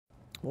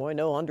Boy,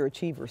 no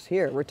underachievers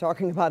here. We're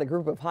talking about a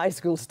group of high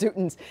school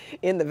students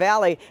in the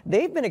Valley.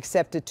 They've been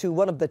accepted to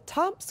one of the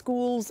top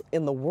schools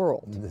in the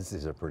world. This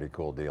is a pretty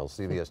cool deal.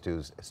 CBS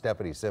 2's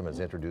Stephanie Simmons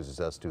introduces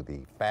us to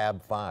the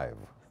Fab Five.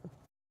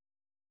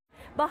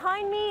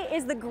 Behind me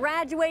is the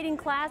graduating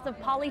class of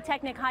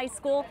Polytechnic High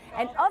School,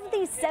 and of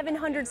these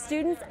 700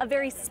 students, a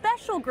very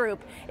special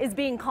group is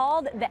being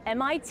called the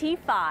MIT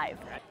Five.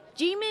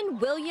 Jimin,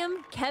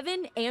 William,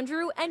 Kevin,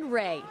 Andrew, and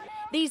Ray.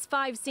 These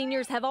 5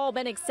 seniors have all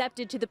been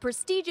accepted to the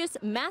prestigious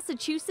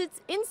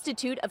Massachusetts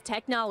Institute of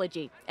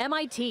Technology,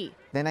 MIT.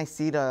 Then I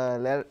see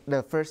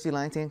the first few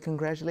lines saying,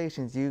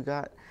 "Congratulations, you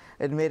got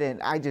admitted."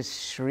 I just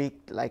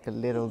shrieked like a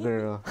little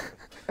girl.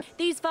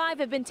 These 5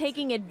 have been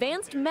taking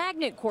advanced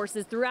magnet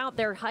courses throughout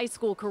their high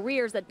school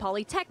careers at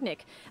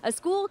Polytechnic, a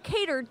school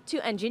catered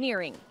to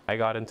engineering. I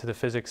got into the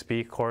physics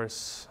B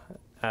course,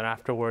 and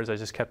afterwards I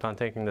just kept on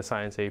taking the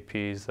science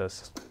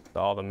APs,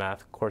 all the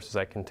math courses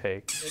I can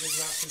take.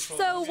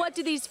 So what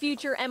do these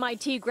future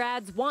MIT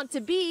grads want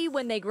to be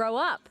when they grow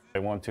up? I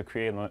want to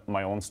create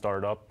my own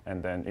startup,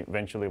 and then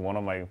eventually one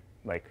of my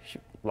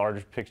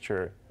large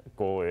picture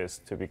goal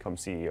is to become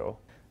CEO.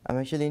 I'm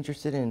actually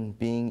interested in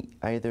being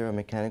either a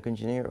mechanical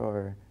engineer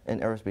or an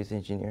aerospace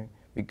engineer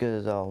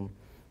because I'm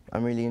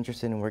really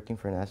interested in working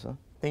for NASA.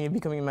 Thinking of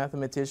becoming a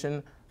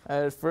mathematician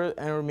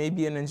or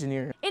maybe an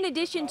engineer. In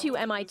addition to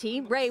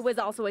MIT, Ray was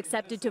also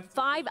accepted to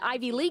 5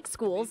 Ivy League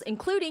schools,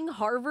 including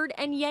Harvard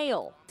and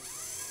Yale.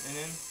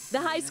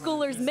 The high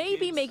schoolers may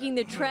be making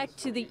the trek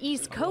to the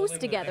East Coast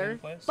together,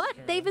 but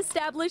they've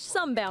established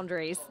some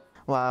boundaries.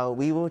 While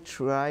we will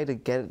try to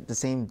get the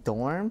same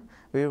dorm,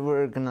 we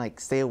were gonna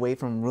stay away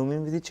from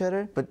rooming with each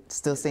other, but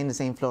still stay in the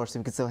same floor so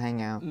we could still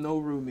hang out. No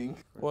rooming.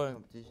 What?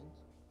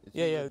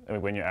 Yeah. I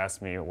mean, when you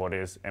ask me what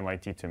is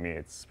MIT to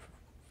me,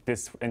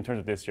 in terms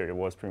of this year, it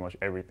was pretty much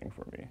everything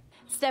for me.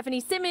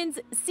 Stephanie Simmons,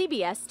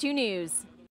 CBS 2 News.